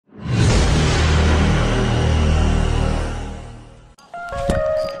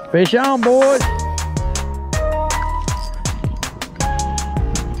Fish on, boys.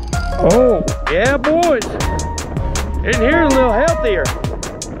 Oh, yeah, boys. In here a little healthier.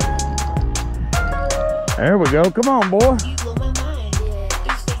 There we go. Come on, boy.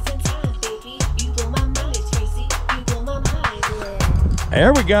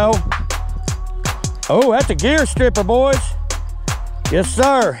 There we go. Oh, that's a gear stripper, boys. Yes,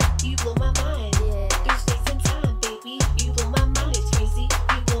 sir.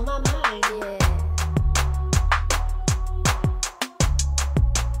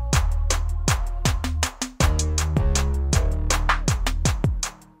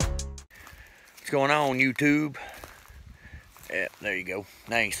 What's going on, YouTube? Yeah, there you go.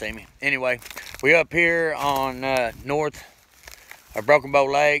 Now you can see me. Anyway, we up here on north of Broken Bow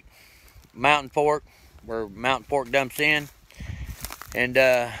Lake, Mountain Fork, where Mountain Fork dumps in. And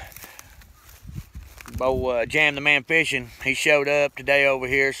Jam the Man Fishing, he showed up today over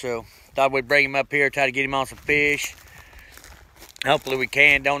here, so thought we'd bring him up here, try to get him on some fish. Hopefully we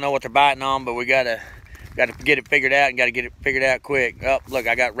can. Don't know what they're biting on, but we gotta get it figured out, and gotta get it figured out quick. Oh, look,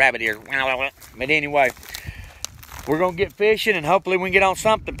 I got rabbit ears. But anyway, we're gonna get fishing, and hopefully we can get on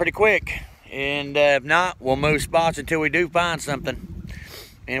something pretty quick. And if not, we'll move spots until we do find something.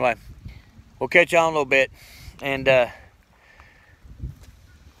 Anyway, we'll catch you on a little bit. And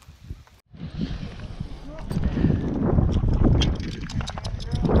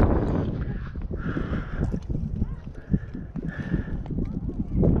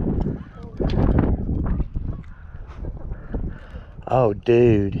oh,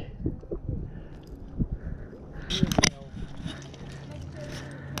 dude.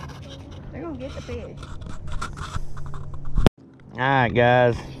 They're gonna get the fish. Alright,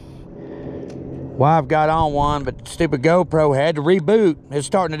 guys. Wife got on one, but the stupid GoPro had to reboot. It's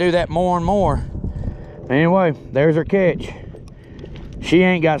starting to do that more and more. Anyway, there's her catch. She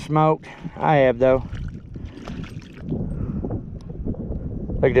ain't got smoked. I have, though.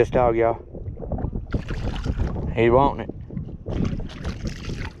 Look at this dog, y'all. He's wanting it.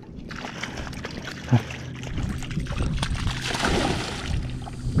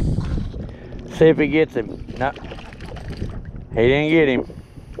 See if he gets him. No, he didn't get him.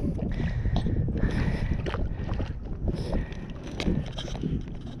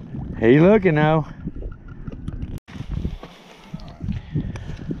 He's looking though.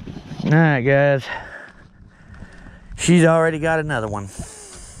 All right, guys. She's already got another one.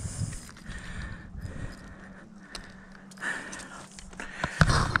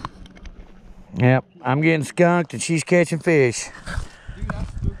 Yep, I'm getting skunked and she's catching fish.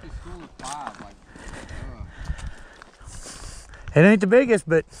 It ain't the biggest,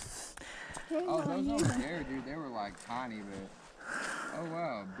 but... Oh, those over there, dude, they were like tiny, but... Oh,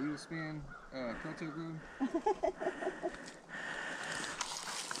 wow. Beetle spin, cocktail grub.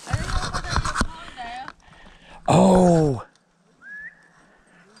 Oh!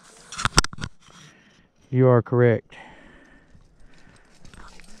 You are correct.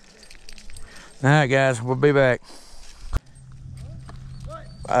 Alright, guys, we'll be back.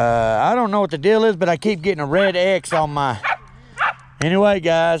 I don't know what the deal is, but I keep getting a red X on my... Anyway,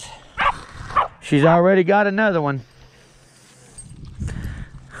 guys, she's already got another one.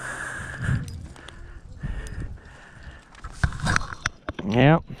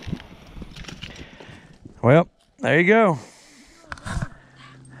 Yep. Well, there you go.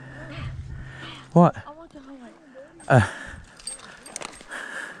 What? I want to hold it.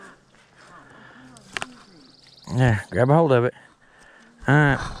 Yeah, grab a hold of it.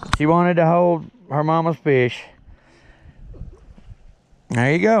 She wanted to hold her mama's fish. There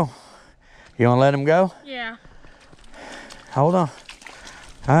you go. You want to let him go? Yeah. Hold on.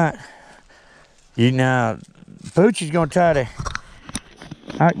 All right. You now, Poochie's gonna try to.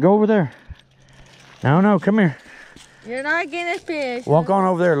 All right, go over there. No, come here. You're not getting a fish. Walk on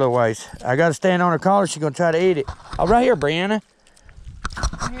over there a little ways. I gotta stand on her collar. She's gonna try to eat it. Oh, right here, Brianna.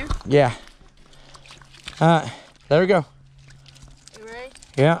 Right here? Yeah. All right. There we go. You ready?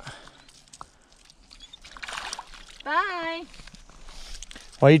 Yeah. Bye.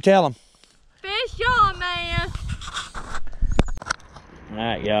 What do you tell them? Fish on, man. All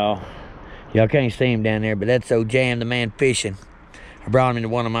right, y'all. Y'all can't see him down there, but that's old Jam the Man Fishing. I brought him into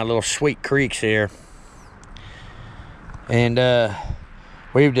one of my little sweet creeks here. And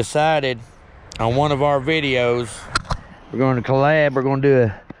we've decided on one of our videos, we're going to collab. We're going to do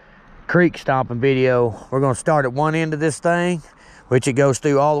a creek stomping video. We're going to start at one end of this thing, which it goes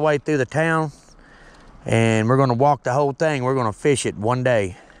through all the way through the town. And we're going to walk the whole thing. We're going to fish it one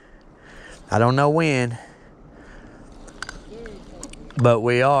day. I don't know when, but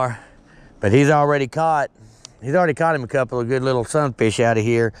we are. But he's already caught He's already caught him a couple of good little sunfish out of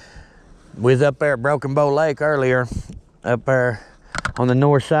here. We was up there at Broken Bow Lake earlier, up there on the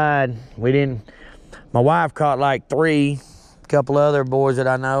north side. My wife caught like 3, a couple other boys that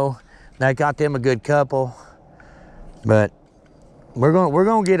I know. They caught them a good couple, but we're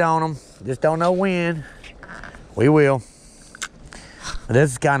gonna get on them. Just don't know when. We will. But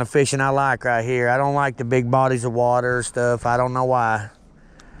this is the kind of fishing I like right here. I don't like the big bodies of water stuff. I don't know why.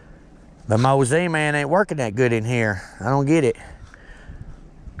 But Mosey, man, ain't working that good in here. I don't get it.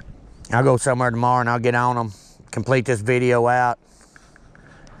 I'll go somewhere tomorrow and I'll get on them, complete this video out.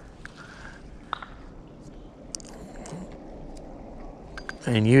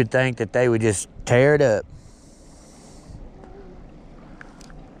 And you'd think that they would just tear it up.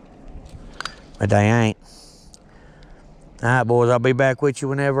 But they ain't. All right, boys, I'll be back with you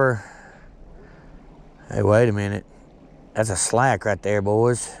whenever. Hey, wait a minute. That's a slack right there,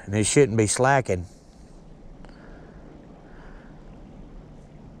 boys. And it shouldn't be slacking.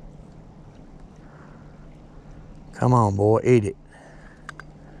 Come on, boy, eat it.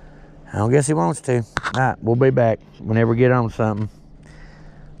 I don't guess he wants to. All right, we'll be back whenever we get on something.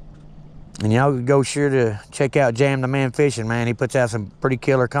 And y'all go sure to check out Jam the Man Fishing, man. He puts out some pretty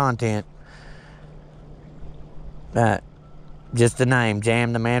killer content. Just the name,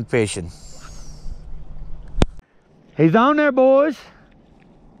 Jam the Man Fishing. He's on there, boys.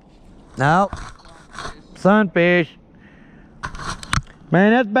 No. Sunfish.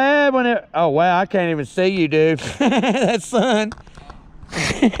 Man, that's bad when it... Oh, wow, I can't even see you, dude. That's sun.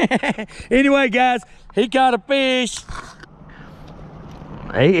 Anyway, guys, he caught a fish.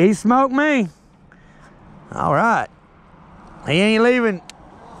 He smoked me. All right. He ain't leaving.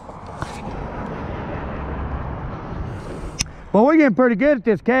 Well, we're getting pretty good at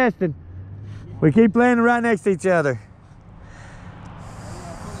this casting. We keep landing right next to each other.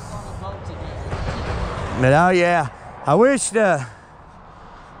 But oh yeah, I wish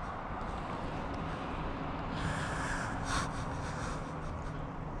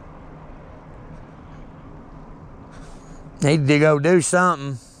need to go do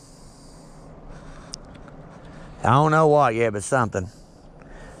something. I don't know what yet, but something.